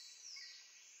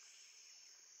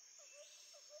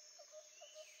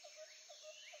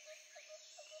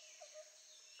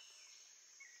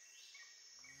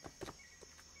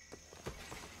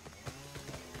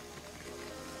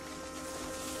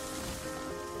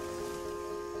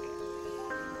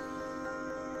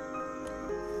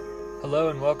Hello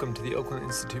and welcome to the Oakland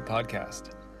Institute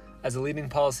podcast. As a leading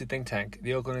policy think tank,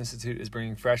 the Oakland Institute is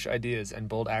bringing fresh ideas and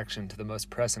bold action to the most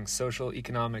pressing social,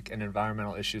 economic, and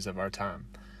environmental issues of our time.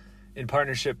 In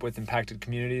partnership with impacted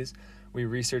communities, we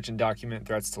research and document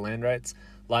threats to land rights,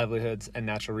 livelihoods, and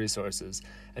natural resources,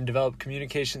 and develop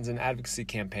communications and advocacy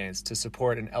campaigns to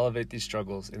support and elevate these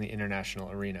struggles in the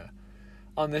international arena.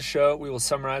 On this show, we will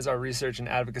summarize our research and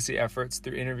advocacy efforts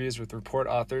through interviews with report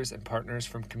authors and partners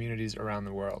from communities around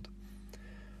the world.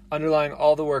 Underlying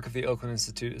all the work of the Oakland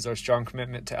Institute is our strong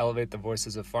commitment to elevate the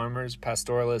voices of farmers,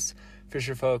 pastoralists,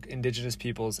 fisherfolk, indigenous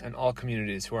peoples, and all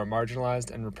communities who are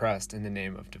marginalized and repressed in the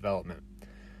name of development.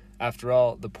 After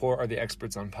all, the poor are the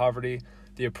experts on poverty,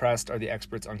 the oppressed are the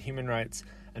experts on human rights,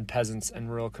 and peasants and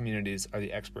rural communities are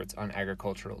the experts on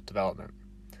agricultural development.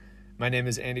 My name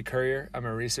is Andy Currier. I'm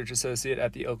a research associate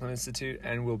at the Oakland Institute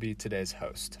and will be today's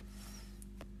host.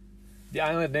 The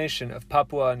island nation of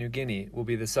Papua New Guinea will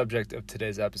be the subject of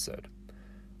today's episode.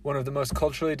 One of the most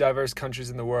culturally diverse countries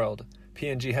in the world,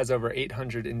 PNG has over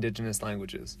 800 indigenous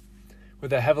languages.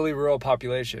 With a heavily rural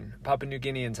population, Papua New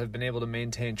Guineans have been able to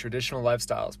maintain traditional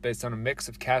lifestyles based on a mix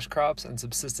of cash crops and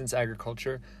subsistence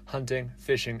agriculture, hunting,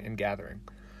 fishing, and gathering.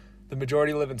 The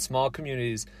majority live in small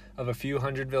communities of a few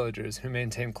hundred villagers who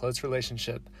maintain close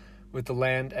relationship with the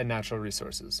land and natural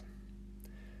resources.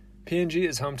 PNG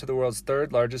is home to the world's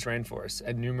third largest rainforest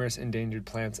and numerous endangered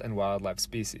plants and wildlife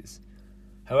species.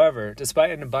 However, despite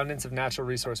an abundance of natural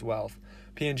resource wealth,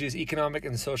 PNG's economic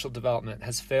and social development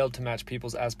has failed to match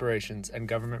people's aspirations and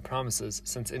government promises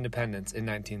since independence in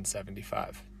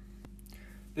 1975.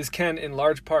 This can, in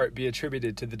large part, be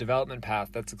attributed to the development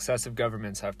path that successive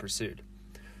governments have pursued.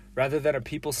 Rather than a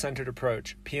people-centered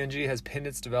approach, PNG has pinned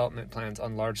its development plans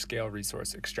on large-scale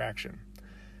resource extraction.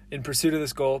 In pursuit of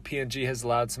this goal, PNG has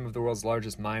allowed some of the world's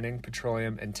largest mining,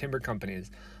 petroleum, and timber companies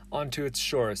onto its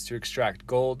shores to extract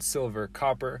gold, silver,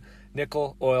 copper,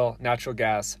 nickel, oil, natural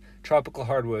gas, tropical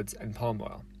hardwoods, and palm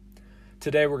oil.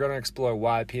 Today, we're going to explore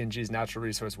why PNG's natural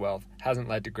resource wealth hasn't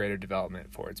led to greater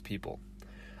development for its people.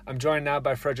 I'm joined now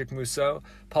by Frédéric Mousseau,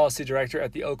 Policy Director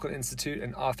at the Oakland Institute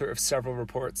and author of several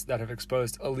reports that have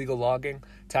exposed illegal logging,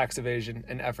 tax evasion,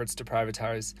 and efforts to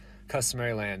privatize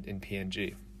customary land in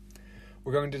PNG.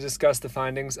 We're going to discuss the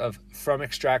findings of From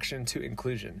Extraction to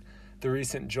Inclusion, the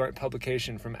recent joint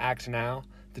publication from Act Now,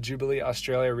 the Jubilee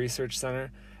Australia Research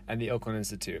Centre, and the Oakland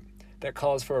Institute, that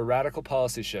calls for a radical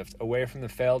policy shift away from the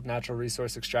failed natural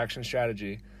resource extraction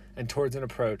strategy and towards an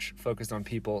approach focused on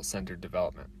people-centered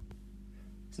development.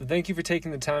 So thank you for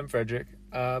taking the time, Frédéric.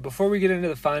 Before we get into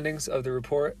the findings of the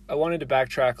report, I wanted to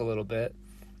backtrack a little bit.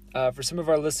 For some of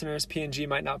our listeners, PNG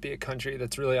might not be a country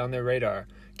that's really on their radar,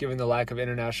 given the lack of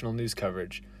international news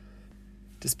coverage.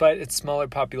 Despite its smaller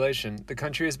population, the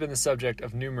country has been the subject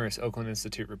of numerous Oakland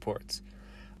Institute reports.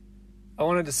 I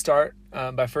wanted to start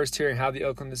by first hearing how the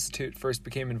Oakland Institute first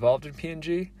became involved in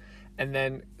PNG, and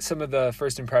then some of the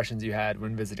first impressions you had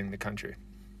when visiting the country.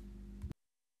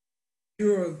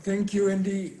 Sure, thank you,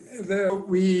 Andy.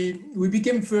 We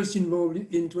became first involved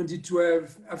in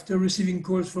 2012 after receiving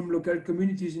calls from local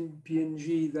communities in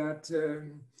PNG that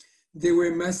there were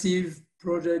massive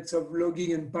projects of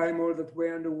logging and palm oil that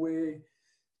were underway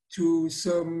to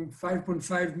some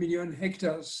 5.5 million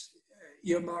hectares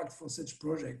earmarked for such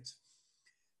projects.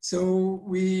 So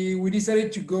we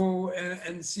decided to go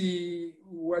and see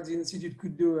what the Institute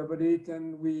could do about it,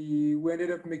 and we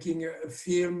ended up making a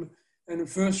film and a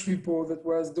first report that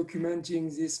was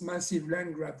documenting this massive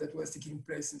land grab that was taking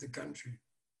place in the country.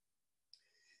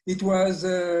 It was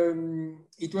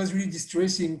really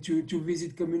distressing to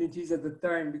visit communities at the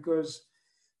time because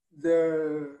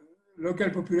the local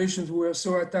populations were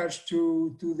so attached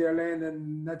to their land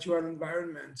and natural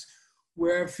environment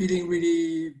were feeling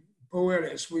really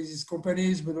powerless with these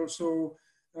companies, but also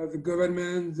the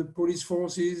government, the police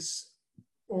forces,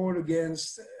 all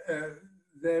against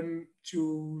them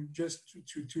to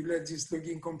let these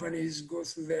logging companies go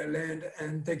through their land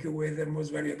and take away their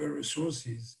most valuable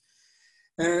resources.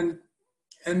 And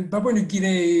Papua New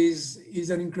Guinea is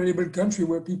an incredible country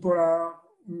where people are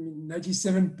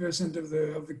 97% of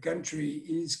the country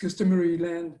is customary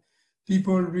land.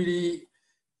 People really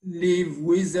live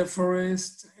with their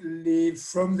forest, live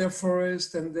from their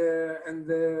forest and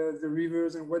the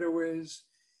rivers and waterways.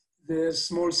 There's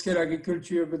small-scale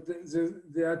agriculture, but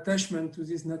the attachment to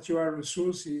these natural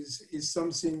resources is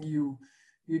something you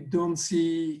don't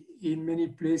see in many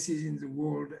places in the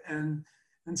world. And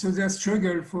so their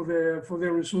struggle for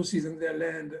their resources and their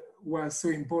land was so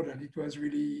important. It was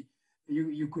really,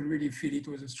 you could really feel it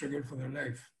was a struggle for their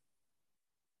life.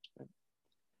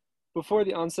 Before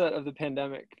the onset of the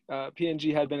pandemic,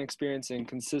 PNG had been experiencing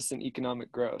consistent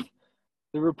economic growth.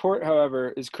 The report,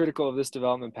 however, is critical of this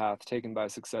development path taken by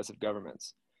successive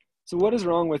governments. So what is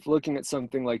wrong with looking at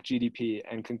something like GDP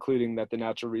and concluding that the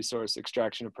natural resource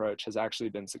extraction approach has actually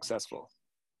been successful?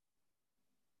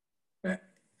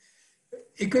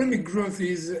 Economic growth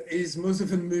is most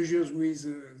often measured with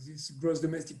this gross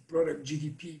domestic product,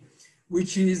 GDP,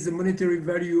 which is the monetary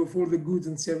value of all the goods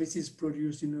and services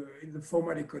produced in the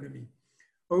formal economy.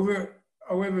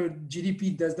 However,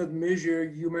 GDP does not measure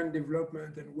human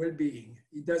development and well-being.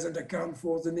 It doesn't account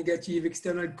for the negative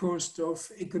external cost of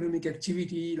economic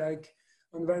activity like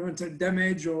environmental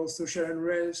damage or social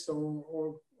unrest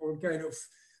or kind of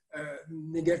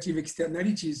negative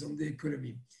externalities on the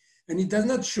economy. And it does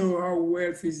not show how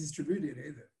wealth is distributed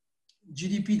either.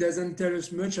 GDP doesn't tell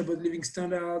us much about living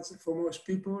standards for most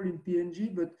people in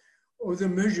PNG, but other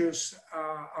measures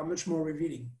are much more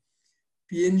revealing.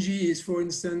 PNG is, for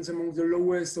instance, among the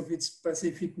lowest of its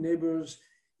Pacific neighbors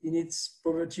in its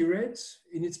poverty rates,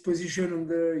 in its position on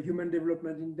the Human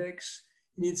Development Index,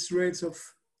 in its rates of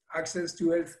access to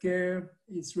healthcare,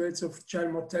 its rates of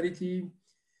child mortality,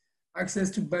 access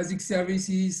to basic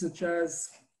services such as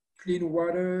clean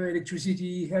water,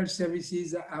 electricity, health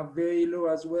services are very low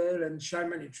as well, and child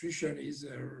malnutrition is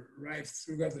rife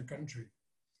throughout the country.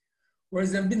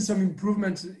 Whereas there have been some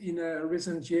improvements in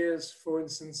recent years, for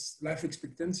instance, life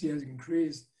expectancy has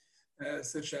increased,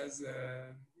 such as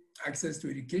access to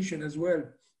education as well.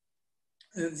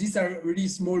 These are really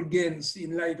small gains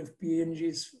in light of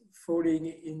PNG's falling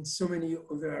in so many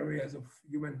other areas of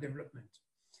human development.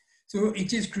 So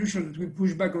it is crucial that we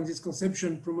push back on this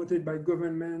conception promoted by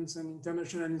governments and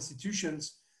international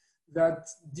institutions that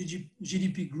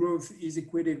GDP growth is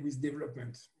equated with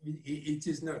development. It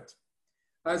is not.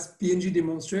 As PNG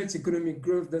demonstrates, economic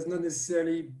growth does not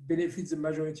necessarily benefit the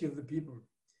majority of the people.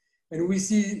 And we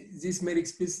see this made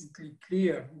explicitly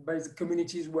clear by the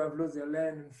communities who have lost their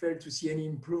land and failed to see any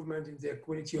improvement in their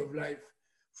quality of life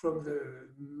from the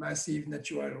massive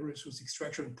natural resource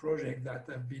extraction projects that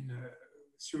have been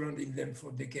surrounding them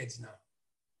for decades now.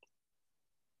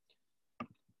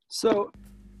 So,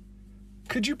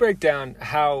 could you break down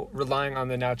how relying on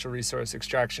the natural resource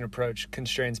extraction approach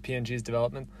constrains PNG's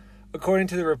development? According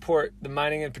to the report, the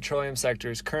mining and petroleum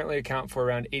sectors currently account for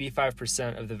around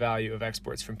 85% of the value of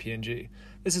exports from PNG.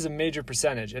 This is a major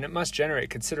percentage, and it must generate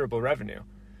considerable revenue.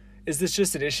 Is this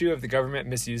just an issue of the government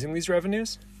misusing these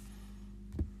revenues?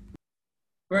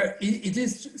 Well, it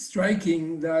is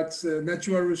striking that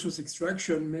natural resource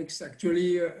extraction makes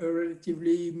actually a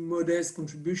relatively modest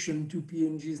contribution to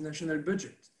PNG's national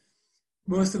budget.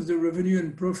 Most of the revenue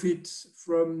and profits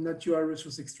from natural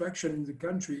resource extraction in the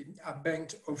country are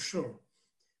banked offshore.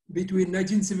 Between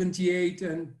 1978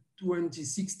 and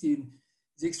 2016,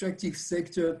 the extractive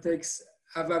sector takes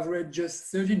have averaged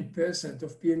just 13%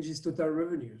 of PNG's total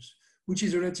revenues, which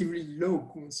is relatively low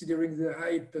considering the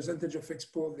high percentage of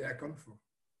export they account for.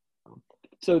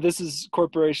 So this is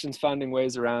corporations finding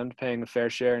ways around paying a fair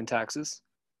share in taxes?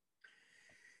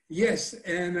 Yes,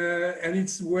 and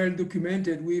it's well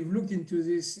documented. We've looked into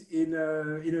this in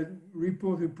a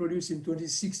report we produced in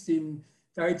 2016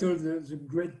 titled The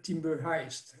Great Timber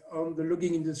Heist on the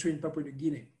logging industry in Papua New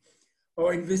Guinea.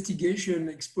 Our investigation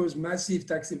exposed massive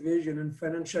tax evasion and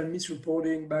financial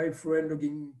misreporting by foreign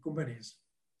logging companies.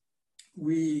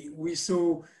 We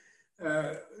saw,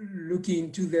 looking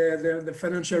into the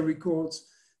financial records,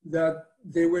 that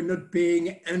they were not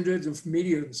paying hundreds of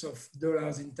millions of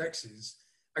dollars in taxes.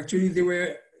 Actually, they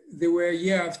were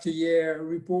year after year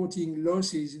reporting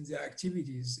losses in their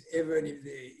activities, even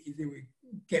if they were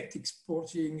kept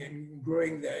exporting and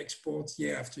growing their exports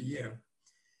year after year.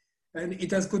 And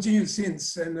it has continued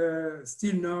since, and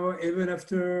still now, even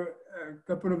after a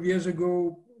couple of years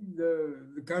ago,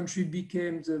 the country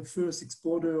became the first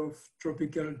exporter of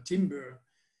tropical timber.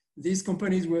 These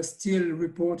companies were still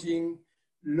reporting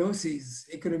losses,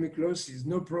 economic losses,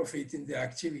 no profit in their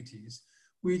activities,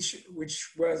 which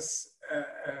was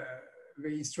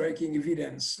very striking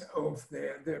evidence of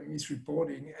their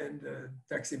misreporting and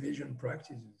tax evasion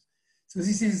practices. So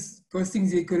this is costing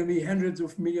the economy hundreds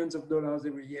of millions of dollars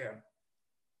every year.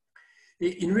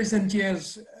 In recent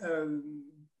years,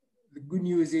 the good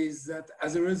news is that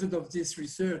as a result of this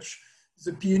research,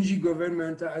 the PNG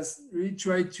government has really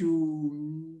tried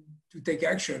to take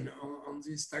action on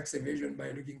this tax evasion by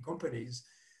logging companies.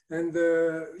 And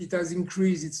it has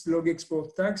increased its log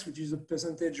export tax, which is a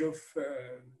percentage of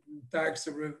tax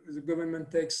the government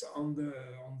takes on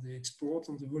the export,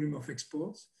 on the volume of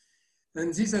exports.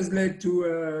 And this has led to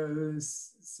a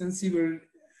sensible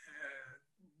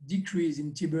decrease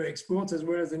in timber exports as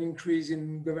well as an increase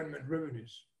in government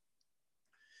revenues.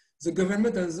 The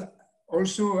government has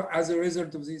Also, as a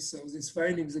result of this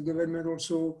findings, the government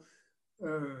also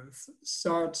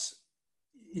sought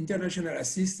international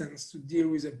assistance to deal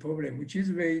with the problem, which is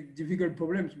a very difficult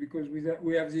problem because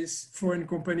we have these foreign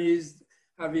companies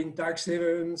having tax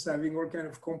havens, having all kind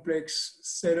of complex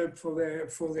setup for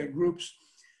their groups.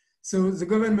 So the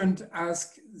government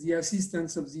asked the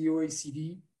assistance of the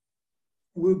OECD,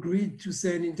 who agreed to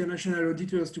send international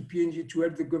auditors to PNG to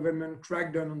help the government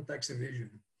crack down on tax evasion.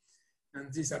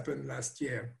 And this happened last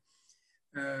year.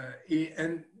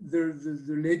 And the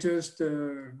latest,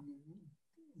 the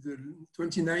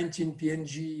 2019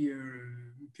 PNG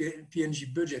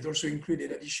budget also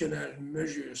included additional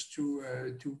measures to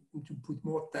put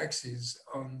more taxes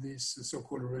on these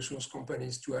so-called resource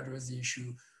companies to address the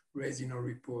issue raised in our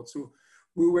report. So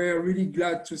we were really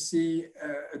glad to see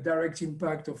a direct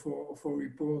impact of our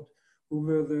report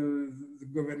over the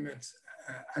government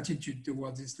attitude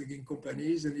towards these logging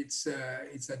companies and its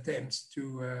attempts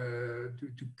to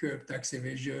curb tax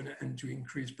evasion and to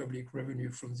increase public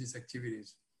revenue from these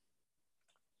activities.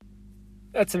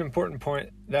 That's an important point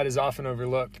that is often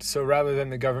overlooked. So rather than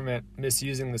the government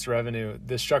misusing this revenue,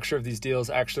 the structure of these deals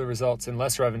actually results in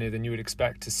less revenue than you would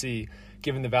expect to see,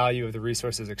 given the value of the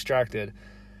resources extracted.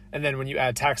 And then when you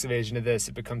add tax evasion to this,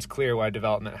 it becomes clear why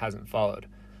development hasn't followed.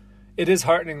 It is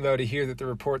heartening, though, to hear that the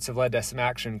reports have led to some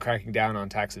action cracking down on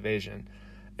tax evasion.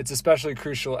 It's especially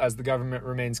crucial as the government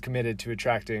remains committed to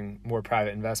attracting more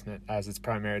private investment as its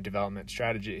primary development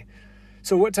strategy.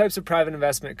 So what types of private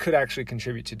investment could actually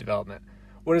contribute to development?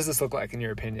 What does this look like in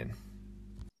your opinion?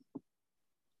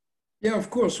 Yeah,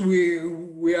 of course,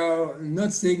 we are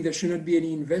not saying there should not be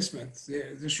any investment.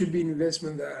 There should be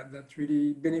investment that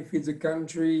really benefits the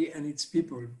country and its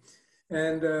people.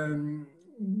 And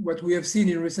what we have seen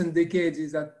in recent decades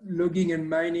is that logging and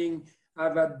mining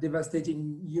have had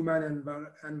devastating human and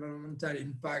environmental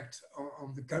impact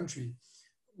on the country.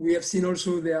 We have seen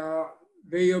also there are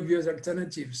very obvious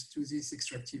alternatives to these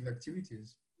extractive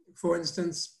activities. For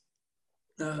instance,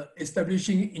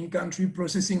 establishing in-country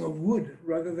processing of wood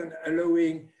rather than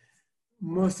allowing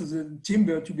most of the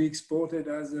timber to be exported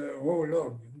as a raw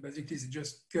log. Basically, they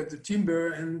just cut the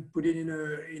timber and put it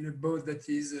in a boat that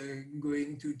is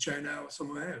going to China or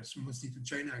somewhere else, mostly to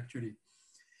China actually.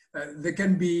 There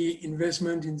can be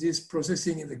investment in this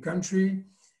processing in the country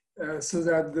so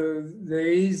that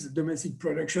there is domestic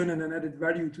production and an added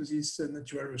value to these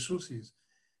natural resources.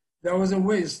 There are other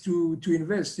ways to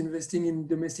invest. Investing in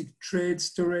domestic trade,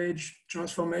 storage,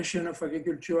 transformation of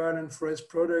agricultural and forest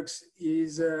products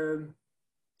is a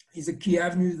key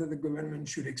avenue that the government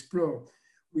should explore.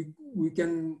 We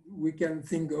can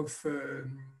think of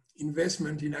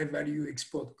investment in high-value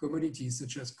export commodities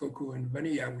such as cocoa and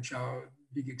vanilla, which are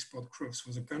big export crops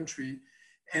for the country,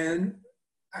 and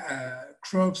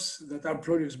crops that are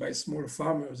produced by small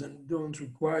farmers and don't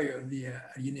require the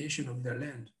alienation of their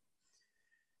land.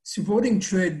 Supporting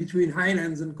trade between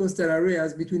highlands and coastal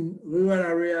areas, between rural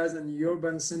areas and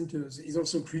urban centers is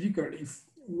also critical if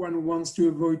one wants to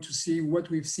avoid to see what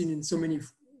we've seen in so many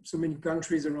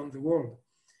countries around the world.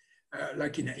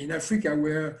 Like in Africa,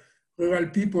 where rural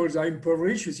peoples are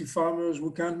impoverished, you see farmers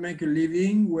who can't make a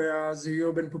living, whereas the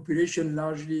urban population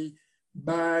largely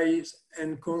buys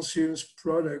and consumes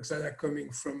products that are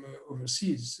coming from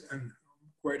overseas. And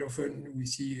quite often we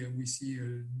see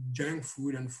junk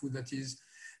food and food that is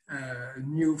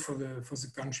new for the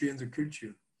country and the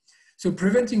culture. So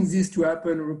preventing this to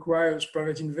happen requires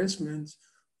private investment,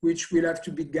 which will have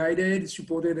to be guided,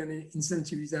 supported, and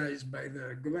incentivized by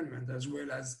the government, as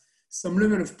well as some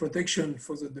level of protection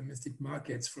for the domestic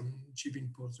markets from cheap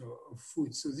imports of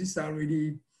food. So these are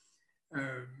really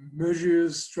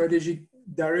measures, strategic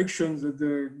directions that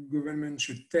the government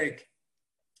should take,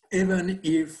 even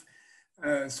if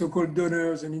so-called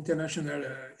donors and international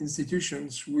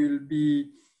institutions will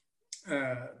be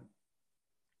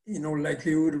in all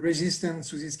likelihood resistant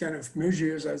to these kind of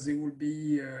measures, as they will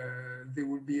be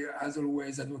as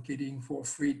always advocating for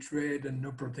free trade and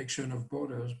no protection of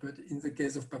borders. But in the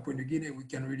case of Papua New Guinea, we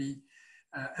can really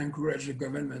encourage the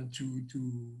government to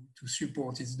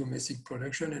support its domestic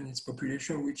production and its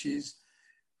population, which is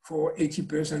for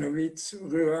 80% of it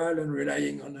rural and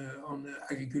relying on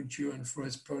agriculture and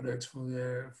forest products for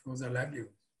their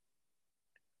livelihood.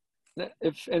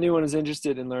 If anyone is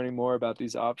interested in learning more about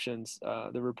these options,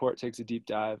 the report takes a deep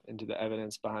dive into the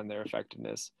evidence behind their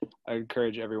effectiveness. I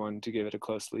encourage everyone to give it a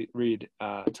close read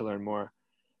to learn more.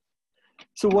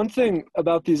 So one thing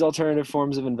about these alternative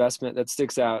forms of investment that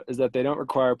sticks out is that they don't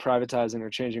require privatizing or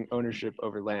changing ownership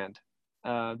over land.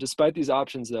 Despite these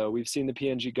options, though, we've seen the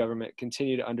PNG government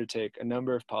continue to undertake a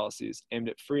number of policies aimed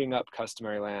at freeing up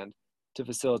customary land to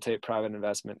facilitate private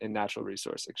investment in natural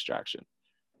resource extraction.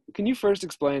 Can you first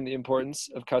explain the importance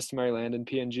of customary land in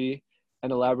PNG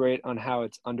and elaborate on how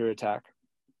it's under attack?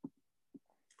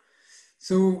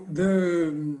 So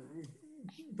the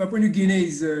Papua New Guinea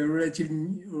is a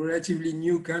relatively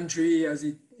new country as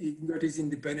it got its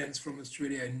independence from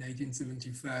Australia in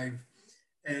 1975.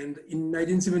 And in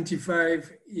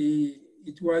 1975,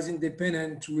 it was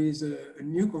independent with a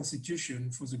new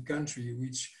constitution for the country,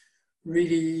 which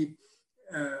really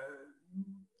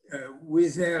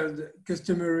withheld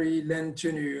customary land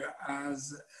tenure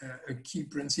as a key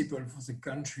principle for the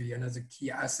country and as a key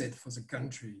asset for the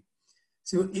country.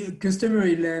 So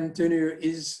customary land tenure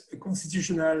is a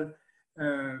constitutional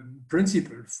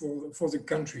principle for the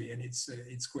country, and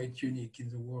it's quite unique in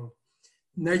the world.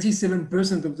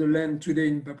 97% of the land today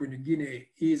in Papua New Guinea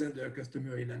is under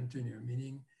customary land tenure,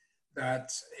 meaning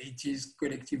that it is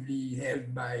collectively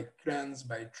held by clans,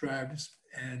 by tribes,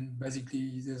 and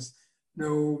basically there's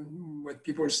no, what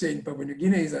people say in Papua New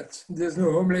Guinea is that there's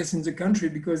no homeless in the country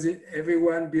because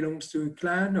everyone belongs to a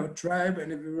clan or tribe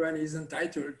and everyone is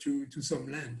entitled to some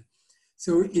land.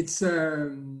 So it's a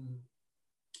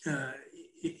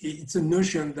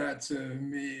notion that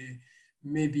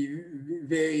may be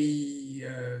very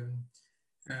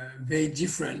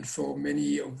different for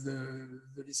many of the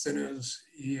listeners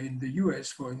here in the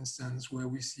US, for instance, where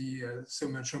we see so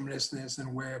much homelessness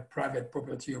and where private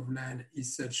property of land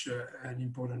is such an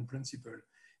important principle.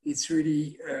 It's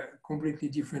really a completely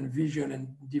different vision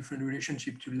and different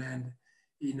relationship to land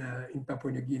in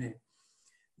Papua New Guinea.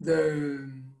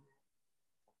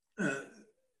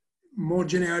 More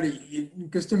generally,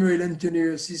 customary land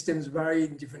tenure systems vary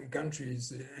in different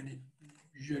countries, and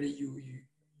usually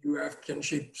you have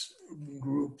kinship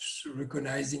groups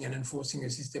recognizing and enforcing a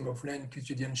system of land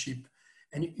custodianship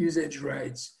and usage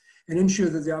rights and ensure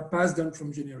that they are passed on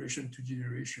from generation to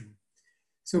generation.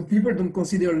 So people don't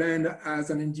consider land as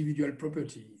an individual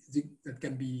property that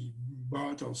can be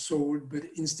bought or sold, but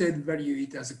instead value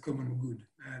it as a common good.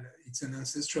 And it's an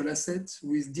ancestral asset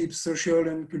with deep social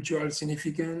and cultural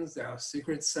significance. There are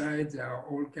sacred sites, there are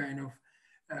all kinds of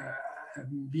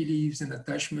beliefs and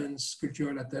attachments,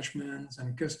 cultural attachments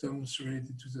and customs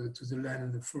related to the land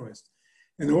and the forest.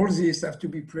 And all these have to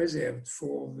be preserved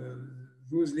for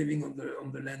those living on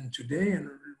the land today and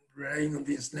relying on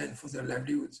this land for their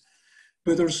livelihoods,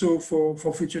 but also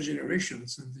for future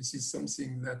generations. And this is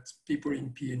something that people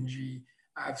in PNG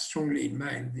have strongly in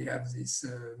mind. They have this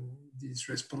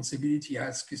responsibility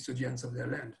as custodians of their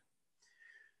land.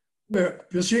 But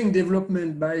pursuing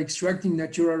development by extracting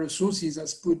natural resources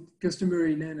has put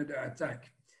customary land under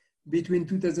attack. Between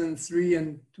 2003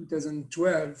 and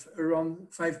 2012, around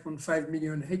 5.5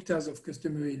 million hectares of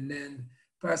customary land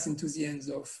passed into the hands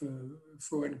of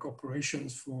foreign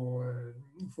corporations for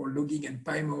logging and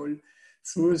palm oil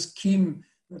through a scheme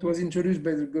that was introduced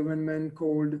by the government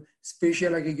called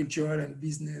Special Agricultural and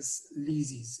Business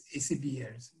Leases,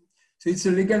 SABLs. So it's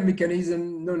a legal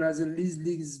mechanism known as a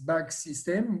lease-back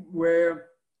system where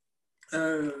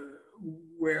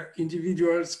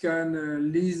individuals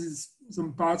can lease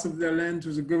some parts of their land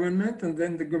to the government, and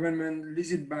then the government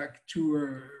leases it back to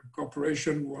a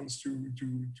corporation who wants to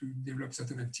develop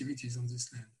certain activities on this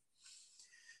land.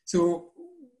 So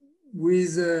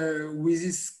with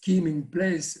this scheme in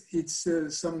place, it's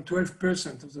some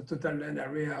 12% of the total land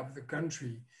area of the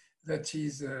country that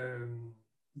is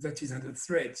under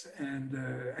threat,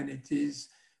 and it is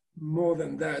more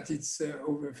than that. It's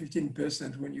over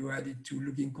 15% when you add it to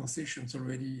logging concessions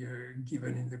already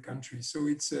given in the country. So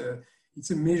it's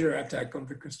a major attack on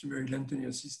the customary land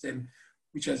tenure system,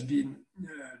 which has been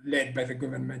led by the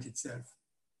government itself.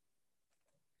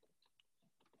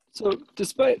 So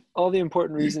despite all the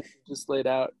important reasons you just laid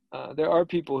out, there are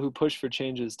people who push for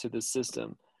changes to this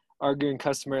system, arguing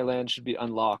customary land should be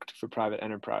unlocked for private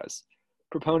enterprise.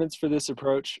 Proponents for this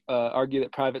approach argue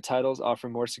that private titles offer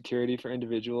more security for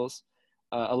individuals,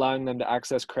 allowing them to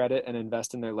access credit and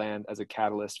invest in their land as a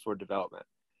catalyst for development.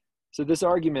 So this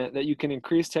argument that you can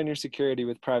increase tenure security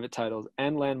with private titles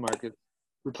and land markets,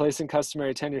 replacing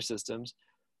customary tenure systems,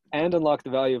 and unlock the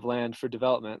value of land for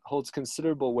development holds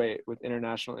considerable weight with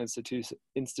international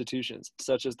institutions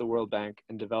such as the World Bank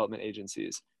and development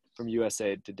agencies from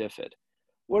USAID to DFID.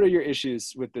 What are your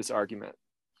issues with this argument?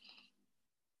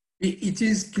 It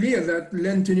is clear that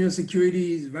land tenure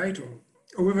security is vital.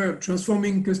 However,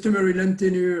 transforming customary land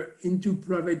tenure into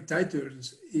private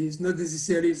titles is not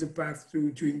necessarily the path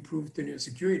to improve tenure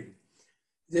security.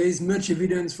 There is much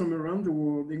evidence from around the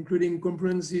world, including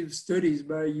comprehensive studies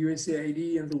by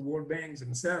USAID and the World Bank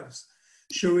themselves,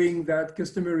 showing that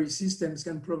customary systems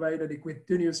can provide adequate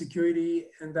tenure security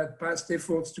and that past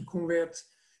efforts to convert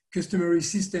customary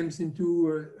systems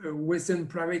into a Western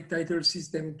private title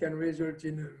system can result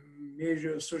in a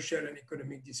major social and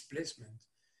economic displacement.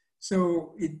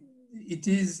 So it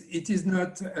is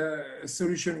not a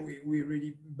solution we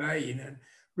really buy in. And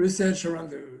research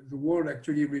around the world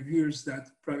actually reveals that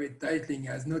private titling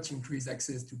has not increased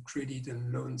access to credit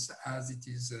and loans, as it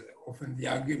is often the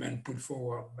argument put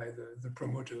forward by the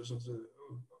promoters of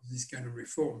this kind of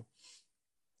reform.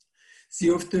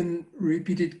 The often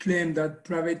repeated claim that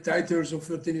private titles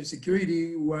offer tenure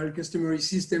security while customary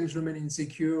systems remain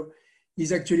insecure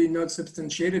is actually not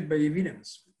substantiated by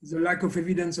evidence. The lack of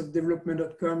evidence of development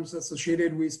outcomes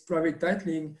associated with private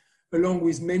titling, along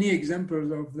with many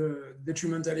examples of the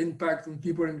detrimental impact on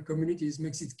people and communities,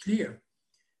 makes it clear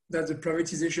that the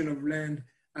privatization of land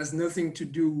has nothing to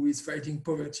do with fighting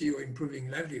poverty or improving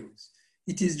livelihoods.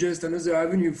 It is just another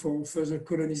avenue for further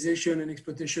colonization and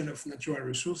exploitation of natural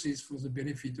resources for the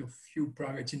benefit of few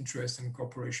private interests and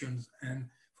corporations and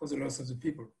for the loss of the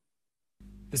people.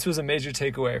 This was a major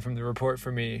takeaway from the report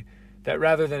for me, that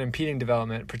rather than impeding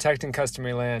development, protecting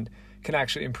customary land can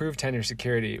actually improve tenure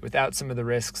security without some of the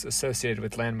risks associated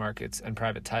with land markets and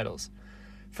private titles.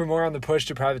 For more on the push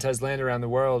to privatize land around the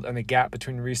world and the gap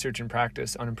between research and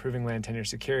practice on improving land tenure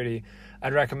security,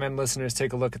 I'd recommend listeners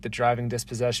take a look at the Driving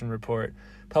Dispossession report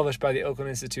published by the Oakland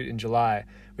Institute in July,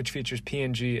 which features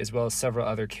PNG as well as several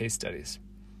other case studies.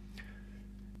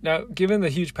 Now, given the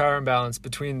huge power imbalance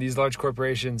between these large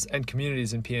corporations and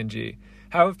communities in PNG,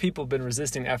 how have people been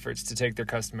resisting efforts to take their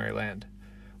customary land?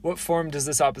 What form does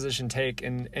this opposition take,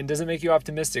 and does it make you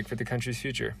optimistic for the country's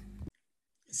future?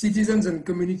 Citizens and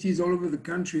communities all over the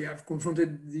country have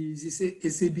confronted these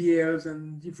SABLs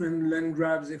and different land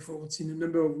grabs efforts in a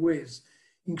number of ways,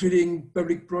 including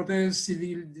public protests,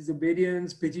 civil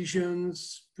disobedience,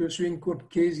 petitions, pursuing court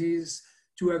cases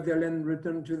to have their land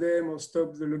returned to them or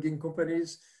stop the logging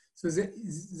companies. So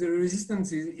the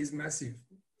resistance is massive.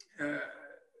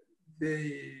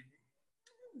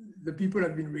 The people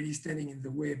have been really standing in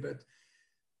the way, but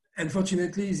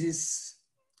unfortunately,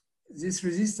 this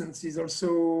resistance is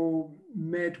also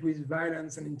met with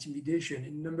violence and intimidation.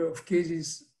 In a number of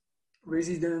cases,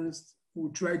 residents who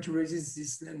try to resist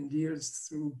these land deals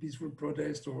through peaceful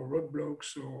protest or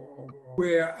roadblocks or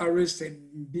were arrested,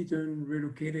 beaten,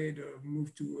 relocated, or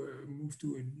moved to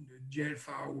a jail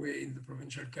far away in the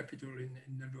provincial capital. In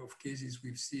a number of cases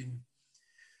we've seen.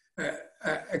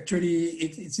 Actually,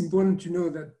 it's important to know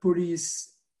that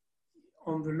police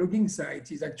on the logging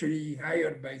site is actually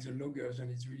hired by the loggers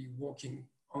and is really working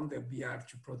on their behalf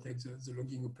to protect the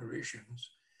logging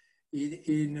operations.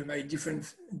 In my different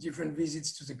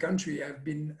visits to the country, I've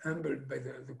been humbled by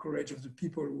the courage of the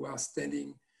people who are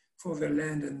standing for their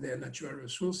land and their natural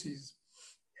resources,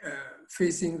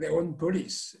 facing their own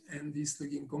police and these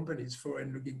logging companies,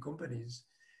 foreign logging companies.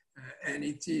 And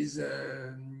it is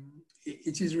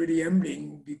really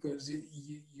humbling because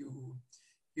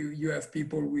you have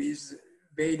people with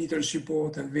very little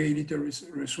support and very little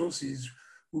resources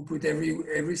who put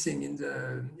everything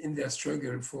in their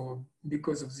struggle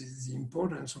because of the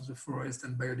importance of the forest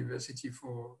and biodiversity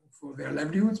for their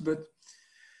livelihoods, but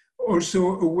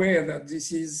also aware that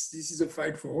this is a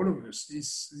fight for all of us.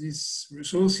 These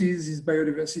resources, this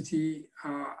biodiversity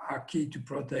are key to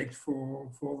protect for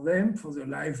them, for their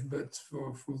life, but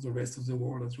for the rest of the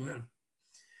world as well.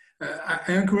 I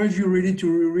encourage you really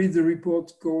to read the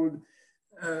report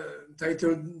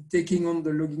titled Taking on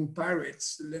the Logging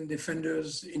Pirates, Land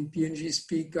Defenders in PNG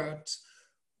Speak Out,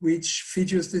 which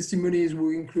features testimonies.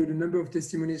 We include a number of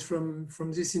testimonies from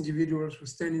these individuals who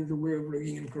stand in the way of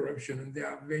logging and corruption. And there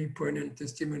are very poignant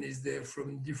testimonies there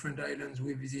from different islands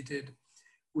we visited,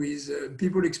 with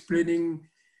people explaining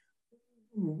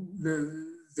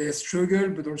their struggle,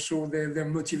 but also their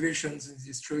motivations in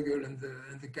this struggle and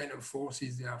the kind of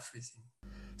forces they are facing.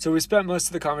 So we spent most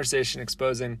of the conversation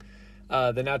exposing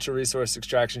the natural resource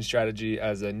extraction strategy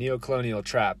as a neo-colonial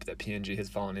trap that PNG has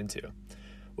fallen into.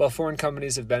 While foreign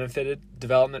companies have benefited,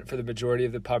 development for the majority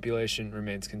of the population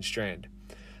remains constrained.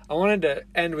 I wanted to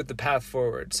end with the path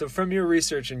forward. So from your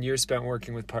research and years spent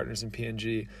working with partners in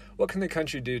PNG, what can the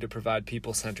country do to provide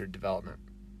people-centered development?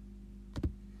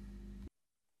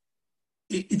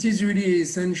 It is really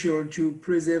essential to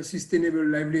preserve sustainable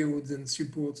livelihoods and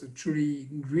support a truly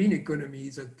green economy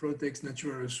that protects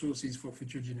natural resources for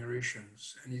future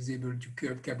generations and is able to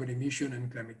curb carbon emission and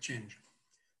climate change.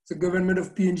 The government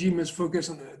of PNG must focus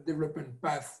on a development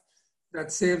path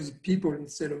that serves people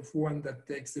instead of one that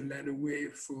takes the land away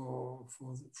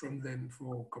from them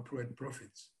for corporate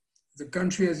profits. The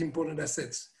country has important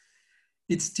assets.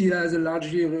 It still has a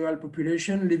largely rural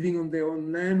population living on their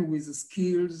own land with the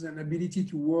skills and ability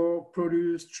to work,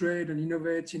 produce, trade, and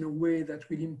innovate in a way that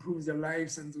will improve their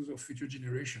lives and those of future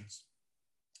generations.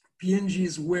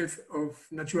 PNG's wealth of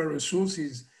natural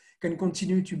resources can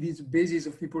continue to be the basis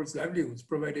of people's livelihoods,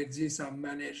 provided these are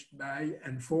managed by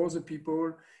and for the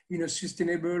people in a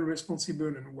sustainable, responsible,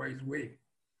 and wise way.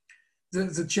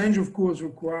 The change, of course,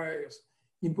 requires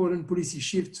important policy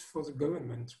shifts for the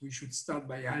government. We should start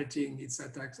by halting its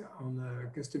attacks on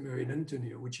customary land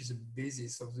tenure, which is the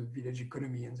basis of the village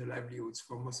economy and the livelihoods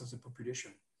for most of the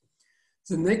population.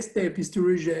 The next step is to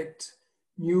reject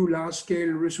new large-scale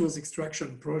resource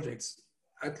extraction projects,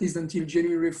 at least until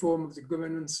genuine reform of the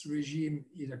governance regime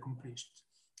is accomplished.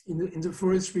 In the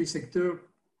forestry sector,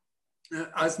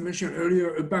 as mentioned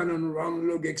earlier, a ban on round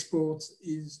log exports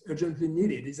is urgently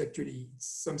needed. It's actually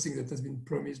something that has been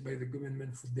promised by the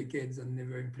government for decades and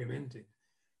never implemented.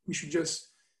 We should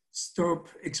just stop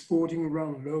exporting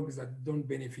round logs that don't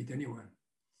benefit anyone,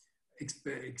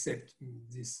 except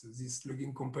these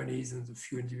logging companies and the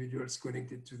few individuals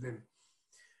connected to them.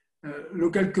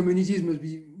 Local communities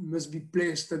must be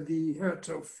placed at the heart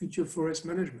of future forest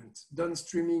management.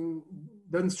 Downstream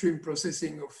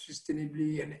processing of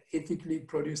sustainably and ethically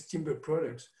produced timber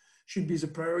products should be the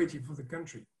priority for the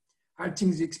country.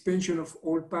 Halting the expansion of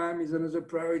oil palm is another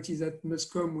priority that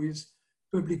must come with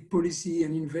public policy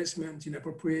and investment in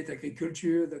appropriate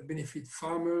agriculture that benefit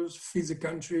farmers, feeds the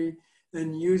country,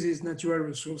 and uses natural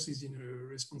resources in a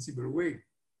responsible way.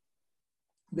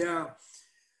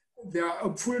 There are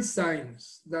hopeful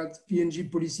signs that PNG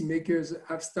policymakers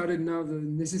have started now the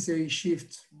necessary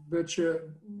shift, but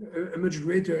a much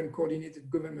greater and coordinated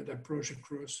government approach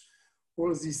across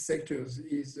all these sectors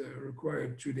is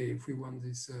required today if we want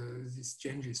these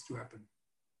changes to happen.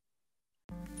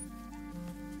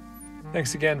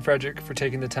 Thanks again, Frédéric, for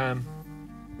taking the time.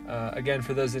 Again,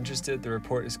 for those interested, the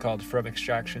report is called From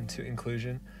Extraction to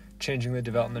Inclusion, Changing the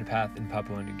Development Path in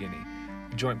Papua New Guinea,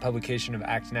 a joint publication of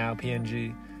Act Now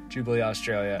PNG, Jubilee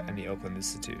Australia, and the Oakland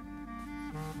Institute.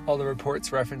 All the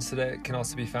reports referenced today can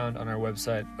also be found on our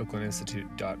website,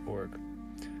 oaklandinstitute.org.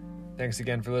 Thanks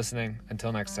again for listening.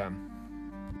 Until next time.